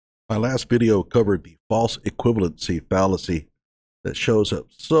My last video covered the false equivalency fallacy that shows up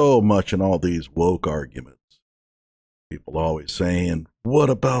so much in all these woke arguments. People always saying, what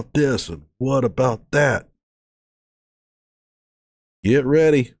about this and what about that? Get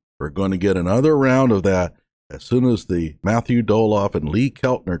ready. We're going to get another round of that as soon as the Matthew Dolloff and Lee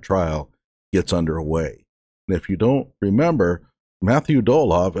Keltner trial gets underway. And if you don't remember, Matthew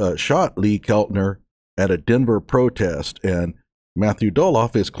Dolloff shot Lee Keltner at a Denver protest, and Matthew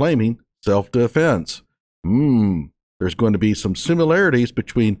Dolloff is claiming self-defense. There's going to be some similarities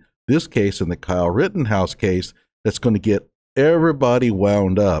between this case and the Kyle Rittenhouse case that's going to get everybody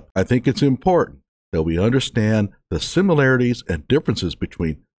wound up. I think it's important that we understand the similarities and differences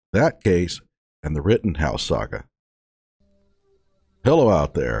between that case and the Rittenhouse saga. Hello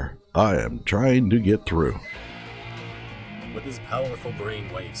out there. I am trying to get through. With his powerful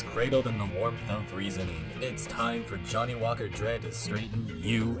brainwaves cradled in the warmth of reasoning, it's time for Johnnie Walker Dread to straighten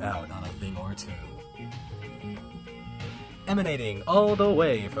you out on a thing or two. Emanating all the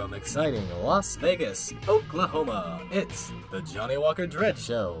way from exciting Las Vegas, Oklahoma, it's the Johnnie Walker Dread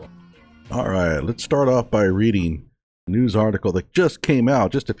Show. All right, let's start off by reading a news article that just came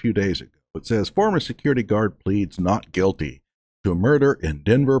out just a few days ago. It says, former security guard pleads not guilty to murder in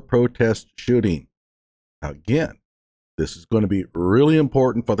Denver protest shooting. Now again, this is going to be really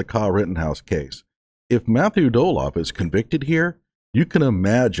important for the Kyle Rittenhouse case. If Matthew Dolloff is convicted here, you can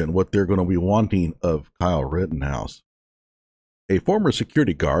imagine what they're going to be wanting of Kyle Rittenhouse. A former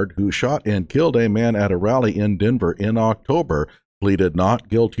security guard who shot and killed a man at a rally in Denver in October pleaded not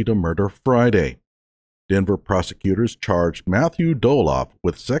guilty to murder Friday. Denver prosecutors charged Matthew Dolloff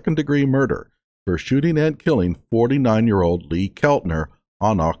with second-degree murder for shooting and killing 49-year-old Lee Keltner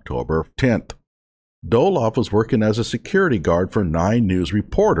on October 10th. Dolloff was working as a security guard for 9 News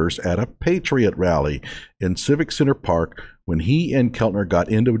reporters at a Patriot rally in Civic Center Park when he and Keltner got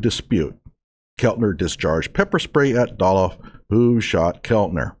into a dispute. Keltner discharged pepper spray at Dolloff, who shot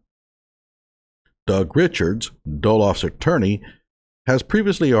Keltner. Doug Richards, Dolloff's attorney, has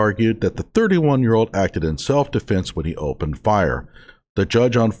previously argued that the 31-year-old acted in self-defense when he opened fire. The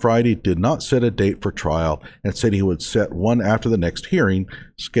judge on Friday did not set a date for trial and said he would set one after the next hearing,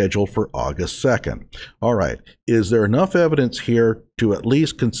 scheduled for August 2nd. All right, is there enough evidence here to at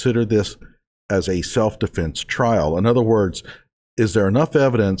least consider this as a self-defense trial? In other words, is there enough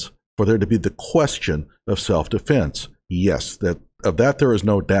evidence for there to be the question of self-defense? Yes, of that there is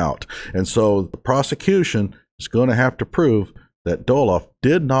no doubt. And so the prosecution is going to have to prove that Dolloff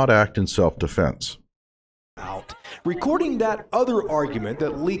did not act in self-defense. Recording that other argument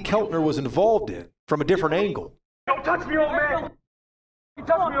that Lee Keltner was involved in from a different angle. Don't touch me, old man! You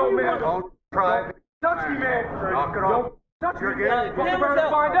touch me, old man! Don't try. Touch me, man! Knock it off. Don't touch me, man!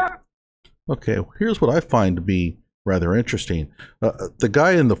 Find out. Okay, here's what I find to be rather interesting. The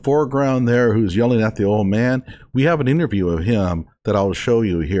guy in the foreground there who's yelling at the old man, we have an interview of him that I'll show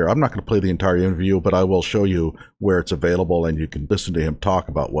you here. I'm not going to play the entire interview, but I will show you where it's available and you can listen to him talk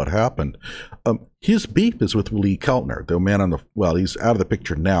about what happened. His beef is with Lee Keltner, the man on the, well, he's out of the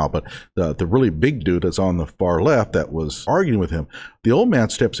picture now, but the really big dude that's on the far left that was arguing with him. The old man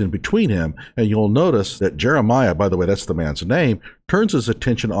steps in between him, and you'll notice that Jeremiah, by the way, that's the man's name, turns his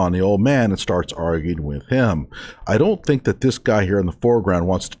attention on the old man and starts arguing with him. I don't think that this guy here in the foreground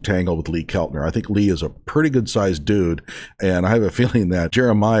wants to tangle with Lee Keltner. I think Lee is a pretty good-sized dude, and I have a feeling that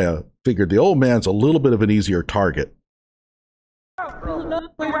Jeremiah figured the old man's a little bit of an easier target.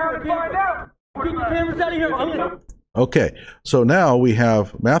 Okay, so now we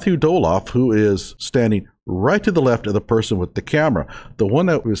have Matthew Dolloff, who is standing right to the left of the person with the camera. The one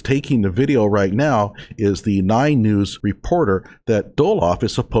that was taking the video right now is the 9 News reporter that Dolloff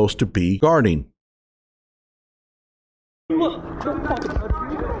is supposed to be guarding.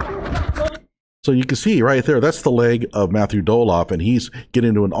 So you can see right there, that's the leg of Matthew Dolloff, and he's getting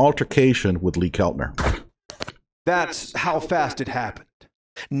into an altercation with Lee Keltner. That's how fast it happened.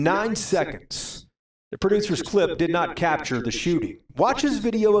 9 seconds. The producer's clip did not capture the shooting. Watch his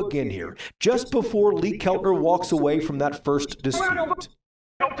video again here, just before Lee Keltner walks away from that first dispute.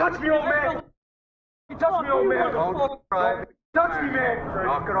 Don't touch me, old man! You touch me, old man! Don't try. Touch me, man!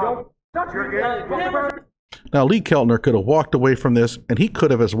 Knock it off. Don't touch me, man! Now, Lee Keltner could have walked away from this, and he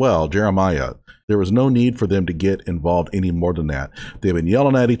could have as well, Jeremiah. There was no need for them to get involved any more than that. They've been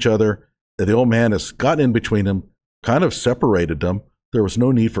yelling at each other. The old man has gotten in between them, kind of separated them. There was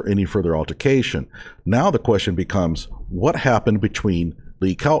no need for any further altercation. Now the question becomes, what happened between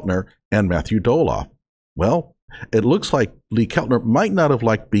Lee Keltner and Matthew Dolloff? Well, it looks like Lee Keltner might not have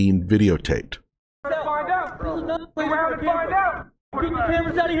liked being videotaped. Find out! Find out! Get the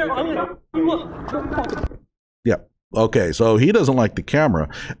cameras out of here! Yeah, Okay, so he doesn't like the camera,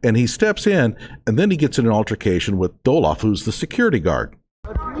 and he steps in, and then he gets in an altercation with Dolloff, who's the security guard.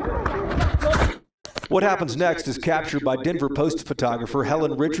 What happens next is captured by Denver Post photographer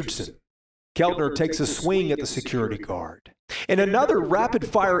Helen Richardson. Keltner takes a swing at the security guard. In another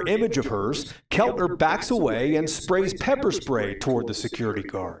rapid-fire image of hers, Keltner backs away and sprays pepper spray toward the security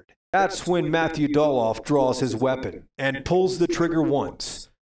guard. That's when Matthew Dolloff draws his weapon and pulls the trigger once,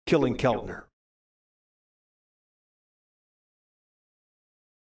 killing Keltner.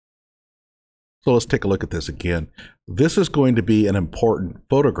 So let's take a look at this again. This is going to be an important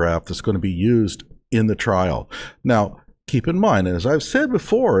photograph that's going to be used in the trial. Now, keep in mind, as I've said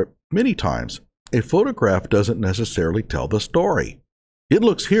before many times, a photograph doesn't necessarily tell the story. It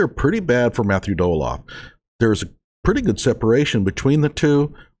looks here pretty bad for Matthew Dolloff. There's a pretty good separation between the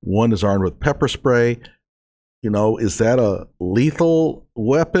two. One is armed with pepper spray. You know, is that a lethal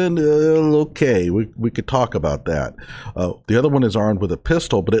weapon? Okay, we could talk about that. The other one is armed with a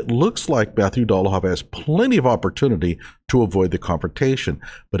pistol, but it looks like Matthew Dolloff has plenty of opportunity to avoid the confrontation.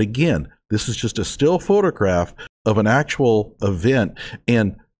 But again, this is just a still photograph of an actual event,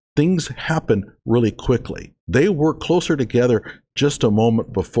 and things happen really quickly. They were closer together just a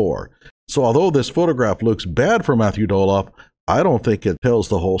moment before. So although this photograph looks bad for Matthew Dolloff, I don't think it tells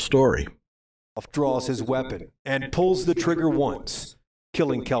the whole story. Draws his weapon and pulls the trigger once,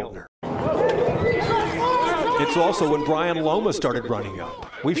 killing Keltner. It's also when Brian Loma started running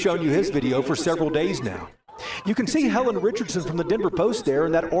up. We've shown you his video for several days now. You can see Helen Richardson from the Denver Post there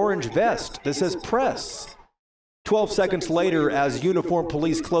in that orange vest that says press. 12 seconds later, as uniformed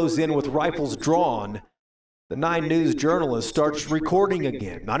police close in with rifles drawn, the 9 News journalist starts recording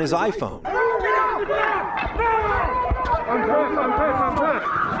again on his iPhone.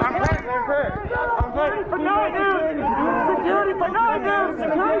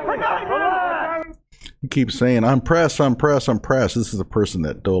 He keeps saying, I'm press, I'm press, I'm press. This is the person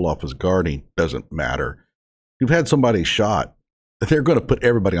that Dolloff is guarding. Doesn't matter. You've had somebody shot. They're going to put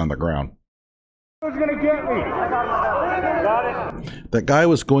everybody on the ground. Who's going to get me? That guy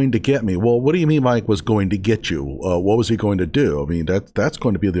was going to get me. Well, what do you mean Mike was going to get you? What was he going to do? I mean, that's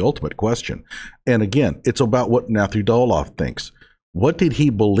going to be the ultimate question. And again, it's about what Matthew Dolloff thinks. What did he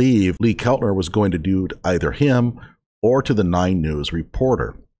believe Lee Keltner was going to do to either him or to the 9 News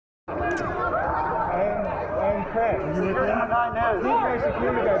reporter? I'm Craig. He's my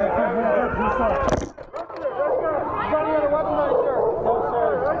security guy. Johnnie had a weapon right there. No, sir.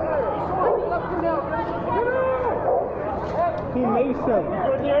 He maced him.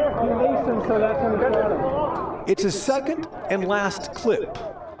 He maced him, so that's when he shot him. It's his second and last clip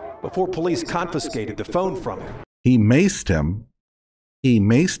before police confiscated the phone from him. He maced him. He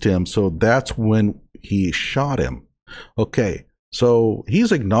maced him, so that's when he shot him. Okay, so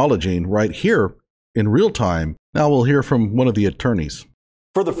he's acknowledging right here in real time. Now we'll hear from one of the attorneys.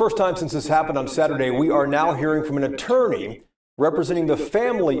 For the first time since this happened on Saturday, we are now hearing from an attorney representing the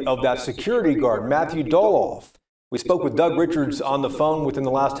family of that security guard, Matthew Dolloff. We spoke with Doug Richards on the phone within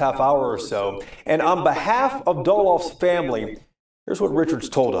the last half hour or so. And on behalf of Dolloff's family, here's what Richards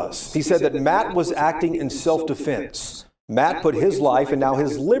told us. He said that Matt was acting in self-defense. Matt put his life and now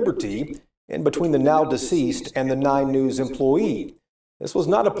his liberty in between the now deceased and the 9 News employee. This was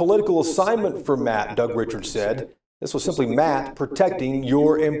not a political assignment for Matt, Doug Richards said. This was simply Matt protecting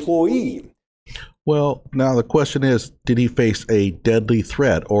your employee. Well, now the question is, did he face a deadly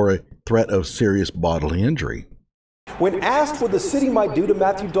threat or a threat of serious bodily injury? When asked what the city might do to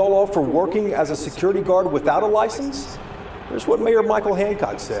Matthew Dolloff for working as a security guard without a license, here's what Mayor Michael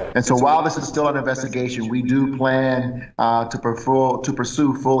Hancock said. And so while this is still an investigation, we do plan to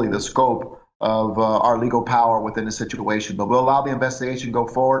pursue fully the scope of our legal power within the situation. But we'll allow the investigation to go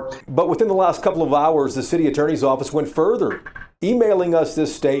forward. But within the last couple of hours, the city attorney's office went further, emailing us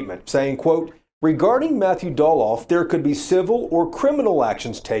this statement saying, quote, regarding Matthew Dolloff, there could be civil or criminal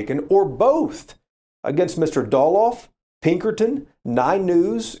actions taken or both against Mr. Dolloff, Pinkerton, 9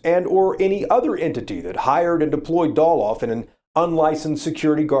 News, and or any other entity that hired and deployed Dolloff in an unlicensed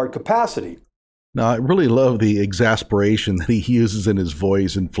security guard capacity. Now, I really love the exasperation that he uses in his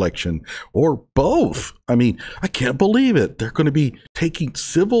voice inflection, or both. I mean, I can't believe it. They're going to be taking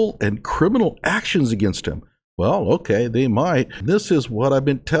civil and criminal actions against him. Well, okay, they might. This is what I've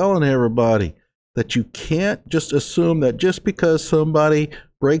been telling everybody, that you can't just assume that just because somebody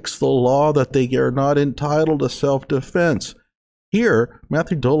breaks the law that they are not entitled to self-defense. Here,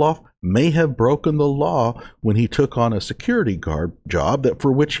 Matthew Dolloff may have broken the law when he took on a security guard job that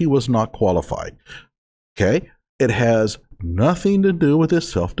for which he was not qualified. Okay? It has nothing to do with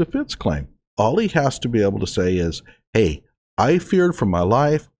his self-defense claim. All he has to be able to say is, hey, I feared for my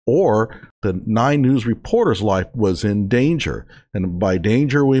life. or the 9 News reporter's life was in danger. And by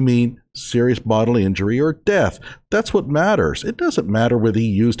danger, we mean serious bodily injury or death. That's what matters. It doesn't matter whether he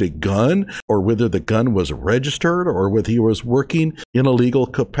used a gun or whether the gun was registered or whether he was working in a legal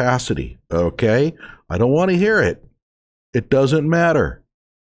capacity. Okay? I don't want to hear it. It doesn't matter.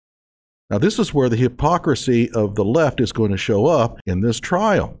 Now, this is where the hypocrisy of the left is going to show up in this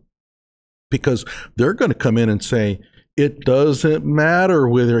trial, because they're going to come in and say, it doesn't matter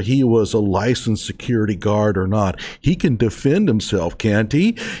whether he was a licensed security guard or not. He can defend himself, can't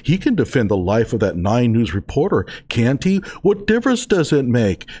he? He can defend the life of that 9 News reporter, can't he? What difference does it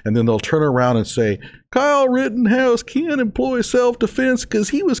make? And then they'll turn around and say, Kyle Rittenhouse can't employ self-defense because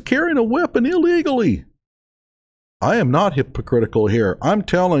he was carrying a weapon illegally. I am not hypocritical here. I'm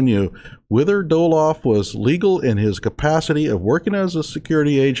telling you, whether Dolloff was legal in his capacity of working as a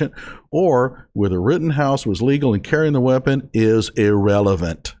security agent or whether Rittenhouse was legal in carrying the weapon is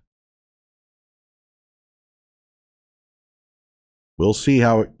irrelevant. We'll see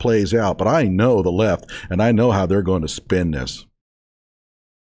how it plays out, but I know the left, and I know how they're going to spin this.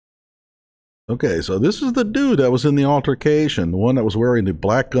 Okay, so this is the dude that was in the altercation, the one that was wearing the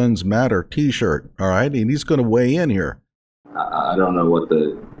Black Guns Matter t-shirt, all right? And he's going to weigh in here. I don't know what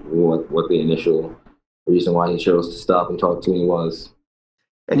the initial reason why he chose to stop and talk to me was.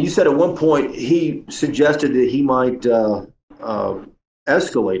 And you said at one point he suggested that he might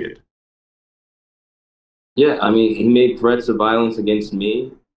escalate it. Yeah, I mean, he made threats of violence against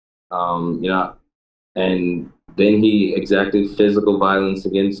me, and then he exacted physical violence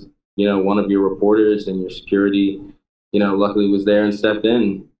against one of your reporters, and your security, luckily was there and stepped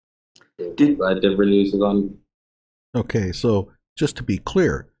in. Glad Denver News is on. Okay, so just to be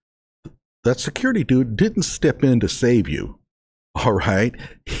clear, that security dude didn't step in to save you. All right?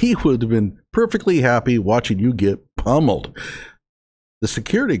 He would have been perfectly happy watching you get pummeled. The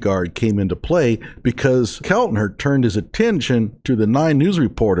security guard came into play because Keltner turned his attention to the 9 News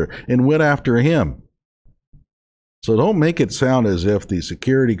reporter and went after him. So don't make it sound as if the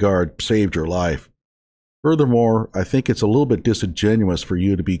security guard saved your life. Furthermore, I think it's a little bit disingenuous for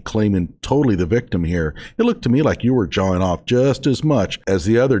you to be claiming totally the victim here. It looked to me like you were jawing off just as much as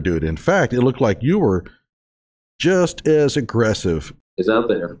the other dude. In fact, it looked like you were just as aggressive. It's out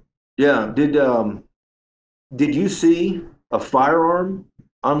there. Yeah. Did you see a firearm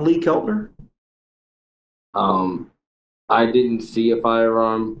on Lee Keltner? I didn't see a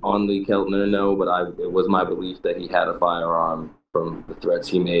firearm on Lee Keltner, no, but it was my belief that he had a firearm from the threats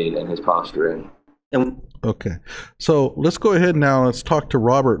he made and his posturing. Okay, so let's go ahead now. Let's talk to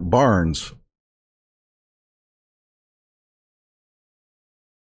Robert Barnes.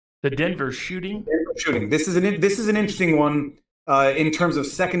 The Denver shooting. This is an interesting one in terms of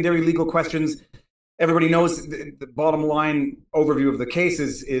secondary legal questions. Everybody knows the bottom line overview of the case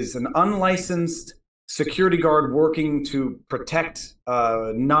is an unlicensed security guard working to protect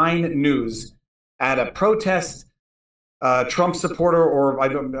 9 News at a protest. Trump supporter, or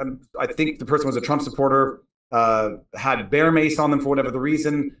I think the person was a Trump supporter, had bear mace on them for whatever the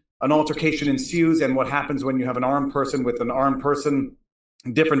reason. An altercation ensues, and what happens when you have an armed person with an armed person,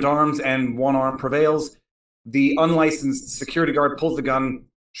 different arms, and one arm prevails? The unlicensed security guard pulls the gun,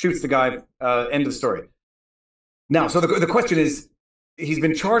 shoots the guy, end of story. Now, so the question is, he's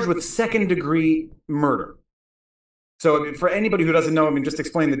been charged with second-degree murder. So for anybody who doesn't know, just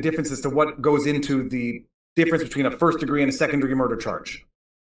explain the difference as to what goes into the difference between a first-degree and a second-degree murder charge.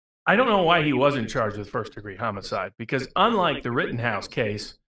 I don't know why he wasn't charged with first-degree homicide, because unlike the Rittenhouse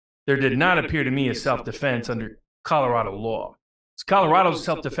case, there did not appear to me as self-defense under Colorado law. Colorado's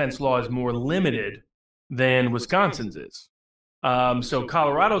self-defense law is more limited than Wisconsin's is. So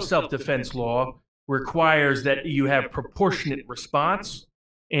Colorado's self-defense law requires that you have proportionate response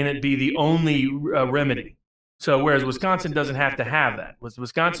and it be the only remedy. So whereas Wisconsin doesn't have to have that. With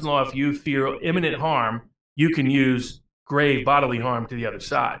Wisconsin law, if you fear imminent harm, you can use grave bodily harm to the other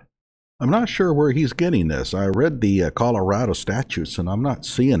side. I'm not sure where he's getting this. I read the Colorado statutes and I'm not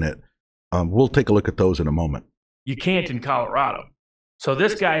seeing it. We'll take a look at those in a moment. You can't in Colorado. So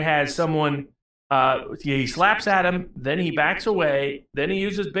this guy has someone, he slaps at him, then he backs away, then he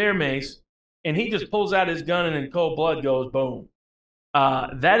uses bear mace, and he just pulls out his gun and in cold blood goes boom.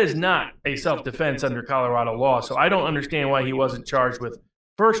 That is not a self-defense under Colorado law. So I don't understand why he wasn't charged with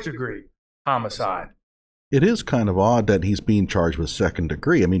first-degree homicide. It is kind of odd that he's being charged with second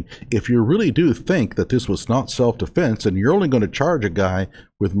degree. I mean, if you really do think that this was not self-defense and you're only going to charge a guy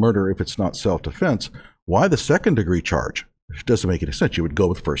with murder if it's not self-defense, why the second degree charge? It doesn't make any sense. You would go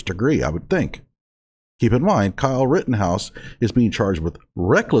with first degree, I would think. Keep in mind, Kyle Rittenhouse is being charged with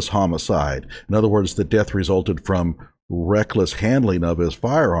reckless homicide. In other words, the death resulted from reckless handling of his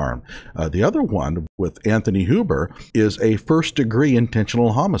firearm. The other one with Anthony Huber is a first-degree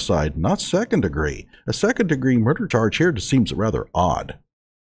intentional homicide, not second-degree. A second-degree murder charge here just seems rather odd.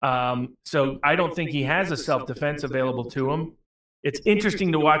 So I don't think he has a self-defense available to him. It's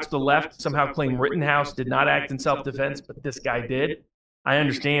interesting to watch the left somehow claim Rittenhouse did not act in self-defense, but this guy did. I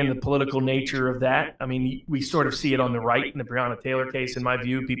understand the political nature of that. I mean, we sort of see it on the right in the Breonna Taylor case, in my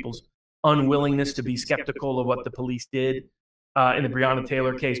view, people's unwillingness to be skeptical of what the police did in the Breonna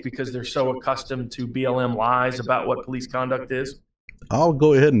Taylor case because they're so accustomed to BLM lies about what police conduct is. I'll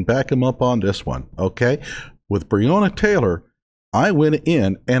go ahead and back him up on this one, okay? With Breonna Taylor, I went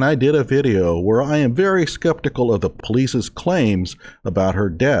in and I did a video where I am very skeptical of the police's claims about her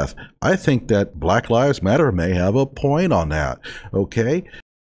death. I think that Black Lives Matter may have a point on that, okay?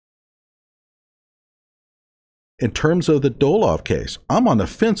 In terms of the Dolloff case, I'm on the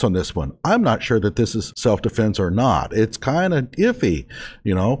fence on this one. I'm not sure that this is self-defense or not. It's kind of iffy,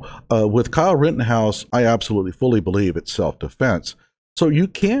 you know. With Kyle Rittenhouse, I absolutely fully believe it's self-defense. So you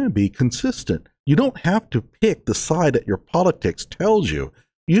can be consistent. You don't have to pick the side that your politics tells you.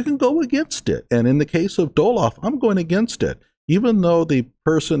 You can go against it. And in the case of Dolloff, I'm going against it. Even though the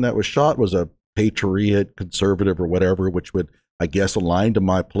person that was shot was a patriot, conservative, or whatever, which would, I guess, align to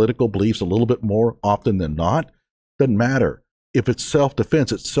my political beliefs a little bit more often than not, doesn't matter. If it's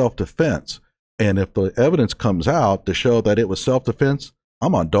self-defense, it's self-defense. And if the evidence comes out to show that it was self-defense,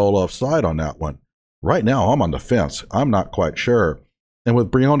 I'm on Dolloff's side on that one. Right now, I'm on the fence. I'm not quite sure. And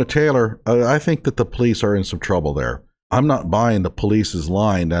with Breonna Taylor, I think that the police are in some trouble there. I'm not buying the police's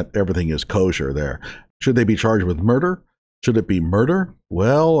line that everything is kosher there. Should they be charged with murder? Should it be murder?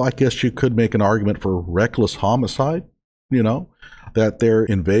 Well, I guess you could make an argument for reckless homicide, you know, that their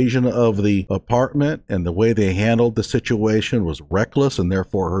invasion of the apartment and the way they handled the situation was reckless and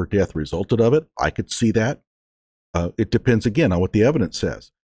therefore her death resulted of it. I could see that. It depends, again, on what the evidence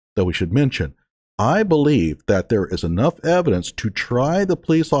says. Though we should mention, I believe that there is enough evidence to try the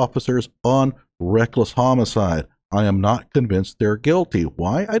police officers on reckless homicide. I am not convinced they're guilty.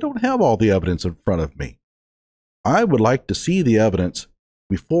 Why? I don't have all the evidence in front of me. I would like to see the evidence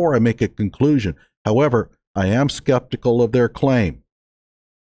before I make a conclusion. However, I am skeptical of their claim.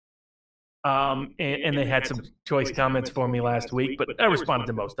 And they had some choice comments for me last week, but I responded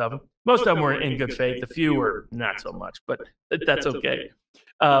to most of them. Most of them were in good faith. A few were not so much, but that's okay.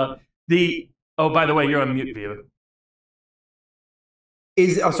 Oh, by the way, you're on mute, Viva.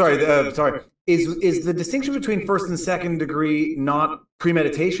 Is the distinction between first and second degree not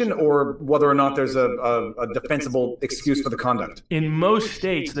premeditation, or whether or not there's a defensible excuse for the conduct? In most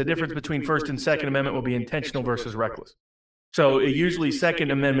states, the difference between First and Second Amendment will be intentional versus reckless. So usually Second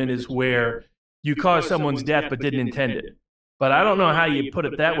Amendment is where you cause someone's death but didn't intend it. But I don't know how you put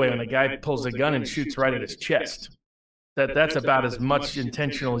it that way when a guy pulls a gun and shoots right at his chest. That's about as much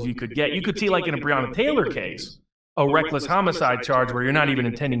intentional as you could get. You could see, like in a Breonna Taylor case, a reckless homicide charge where you're not even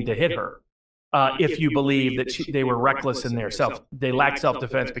intending to hit her. If you believe that they were reckless in they lacked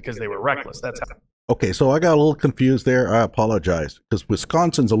self-defense because they were reckless. That's how. Okay, so I got a little confused there. I apologize, because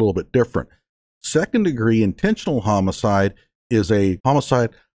Wisconsin's a little bit different. Second degree intentional homicide is a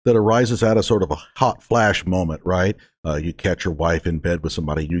homicide that arises out of sort of a hot flash moment, right? You catch your wife in bed with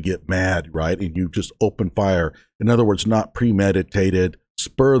somebody, you get mad, right? And you just open fire. In other words, not premeditated,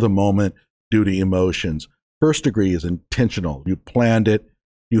 spur of the moment due to emotions. First degree is intentional. You planned it.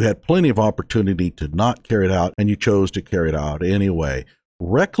 You had plenty of opportunity to not carry it out, and you chose to carry it out anyway.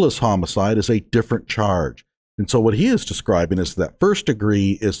 Reckless homicide is a different charge. And so what he is describing is that first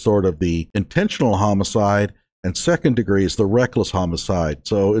degree is sort of the intentional homicide, and second degree is the reckless homicide.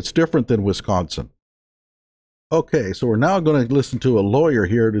 So it's different than Wisconsin. Okay, so we're now going to listen to a lawyer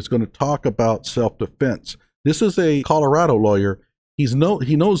here who's going to talk about self-defense. This is a Colorado lawyer. He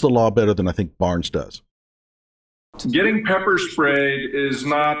knows the law better than I think Barnes does. Getting pepper sprayed is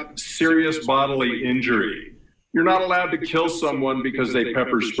not serious bodily injury. You're not allowed to kill someone because they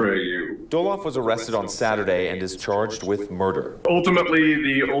pepper spray you. Dolloff was arrested on Saturday and is charged with murder. Ultimately,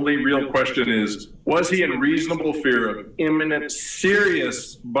 the only real question is, was he in reasonable fear of imminent,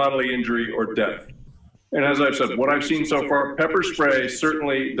 serious bodily injury or death? And as I've said, what I've seen so far, pepper spray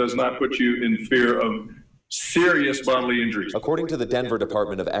certainly does not put you in fear of serious bodily injuries. According to the Denver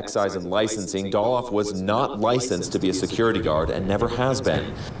Department of Excise and Licensing, Dolloff was not licensed to be a security guard and never has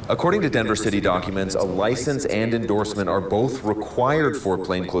been. According to Denver City documents, a license and endorsement are both required for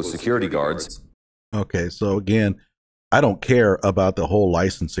plainclothes security guards. Okay, so again, I don't care about the whole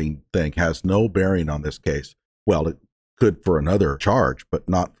licensing thing. Has no bearing on this case. Well, it could for another charge, but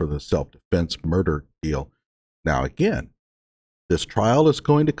not for the self-defense murder deal. Now again, this trial is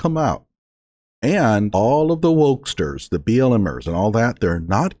going to come out. And all of the wokesters, the BLMers and all that, they're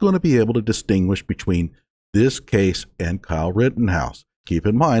not going to be able to distinguish between this case and Kyle Rittenhouse. Keep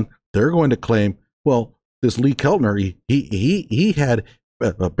in mind, they're going to claim, well, this Lee Keltner, he had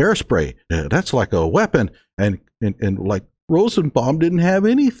a bear spray. That's like a weapon. And like Rosenbaum didn't have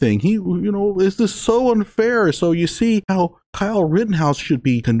anything. Is this so unfair? So you see how Kyle Rittenhouse should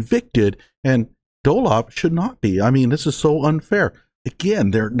be convicted and Dolloff should not be. I mean, this is so unfair. Again,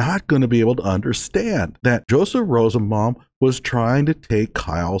 they're not going to be able to understand that Joseph Rosenbaum was trying to take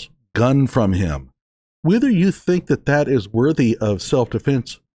Kyle's gun from him. Whether you think that that is worthy of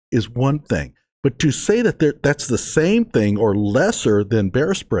self-defense is one thing, but to say that that's the same thing or lesser than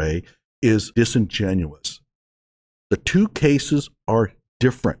bear spray is disingenuous. The two cases are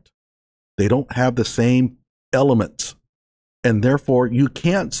different. They don't have the same elements. And therefore, you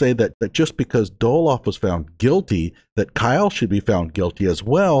can't say that just because Dolloff was found guilty, that Kyle should be found guilty as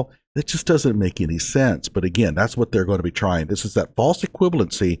well. That just doesn't make any sense. But again, that's what they're going to be trying. This is that false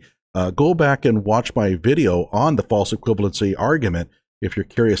equivalency. Go back and watch my video on the false equivalency argument if you're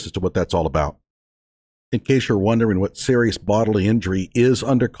curious as to what that's all about. In case you're wondering what serious bodily injury is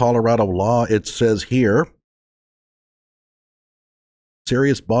under Colorado law, it says here,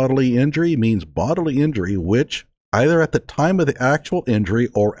 serious bodily injury means bodily injury which, either at the time of the actual injury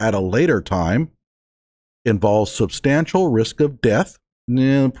or at a later time, involves substantial risk of death.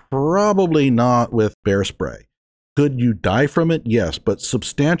 Probably not with bear spray. Could you die from it? Yes, but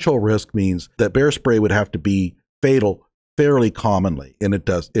substantial risk means that bear spray would have to be fatal fairly commonly, and it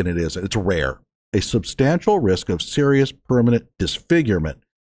does, and it is. It's rare. A substantial risk of serious permanent disfigurement.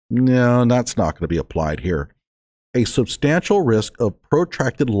 No, that's not going to be applied here. A substantial risk of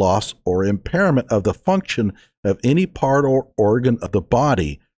protracted loss or impairment of the function of any part or organ of the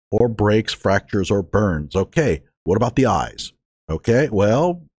body, or breaks, fractures, or burns. Okay, what about the eyes? Okay,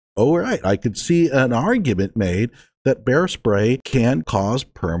 well, all right, I could see an argument made that bear spray can cause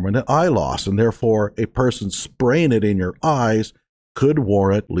permanent eye loss, and therefore a person spraying it in your eyes could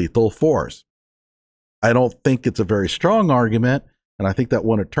warrant lethal force. I don't think it's a very strong argument, and I think that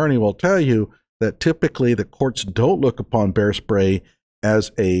one attorney will tell you that typically the courts don't look upon bear spray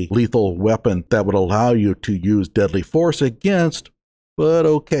as a lethal weapon that would allow you to use deadly force against. But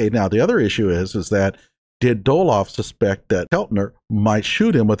okay, now the other issue is that did Dolloff suspect that Keltner might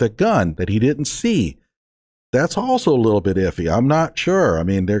shoot him with a gun that he didn't see? That's also a little bit iffy. I'm not sure. I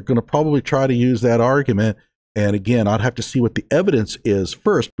mean, they're going to probably try to use that argument. And again, I'd have to see what the evidence is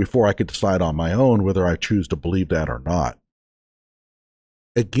first before I could decide on my own whether I choose to believe that or not.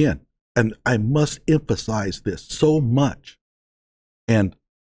 Again, and I must emphasize this so much, and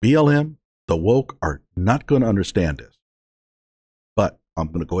BLM, the woke, are not going to understand this. But I'm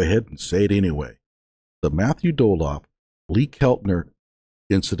going to go ahead and say it anyway. The Matthew Dolloff, Lee Keltner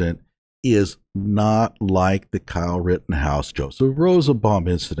incident is not like the Kyle Rittenhouse, Joseph Rosenbaum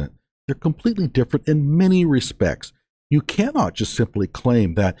incident. They're completely different in many respects. You cannot just simply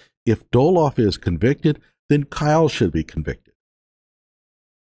claim that if Dolloff is convicted, then Kyle should be convicted.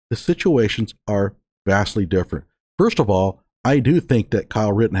 The situations are vastly different. First of all, I do think that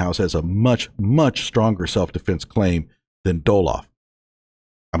Kyle Rittenhouse has a much, much stronger self-defense claim than Dolloff.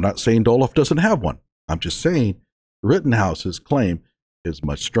 I'm not saying Dolloff doesn't have one. I'm just saying Rittenhouse's claim is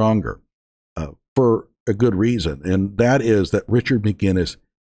much stronger for a good reason, and that is that Richard McGinnis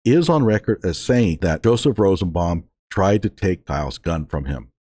is on record as saying that Joseph Rosenbaum tried to take Kyle's gun from him.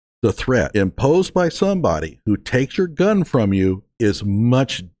 The threat imposed by somebody who takes your gun from you is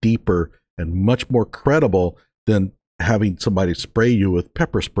much deeper and much more credible than having somebody spray you with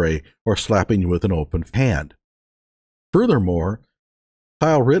pepper spray or slapping you with an open hand. Furthermore,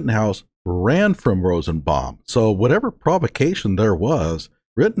 Kyle Rittenhouse ran from Rosenbaum, so whatever provocation there was,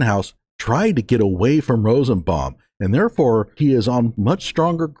 Rittenhouse tried to get away from Rosenbaum, and therefore he is on much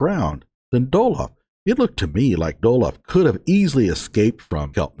stronger ground than Dolloff. It looked to me like Dolloff could have easily escaped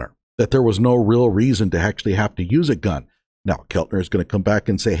from Keltner, that there was no real reason to actually have to use a gun. Now, Keltner is going to come back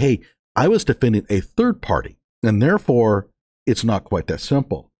and say, hey, I was defending a third party, and therefore it's not quite that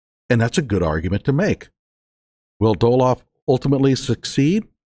simple. And that's a good argument to make. Will Dolloff ultimately succeed?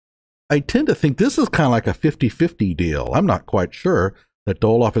 I tend to think this is kind of like a 50-50 deal. I'm not quite sure that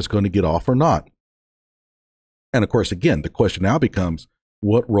Dolloff is going to get off or not. And of course, again, the question now becomes,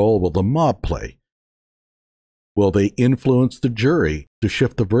 what role will the mob play? Will they influence the jury to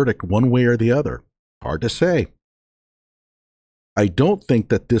shift the verdict one way or the other? Hard to say. I don't think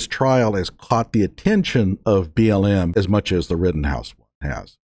that this trial has caught the attention of BLM as much as the Rittenhouse one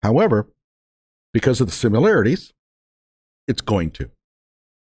has. However, because of the similarities, it's going to.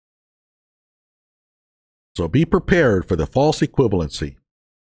 So be prepared for the false equivalency.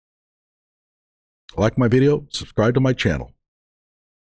 Like my video, subscribe to my channel.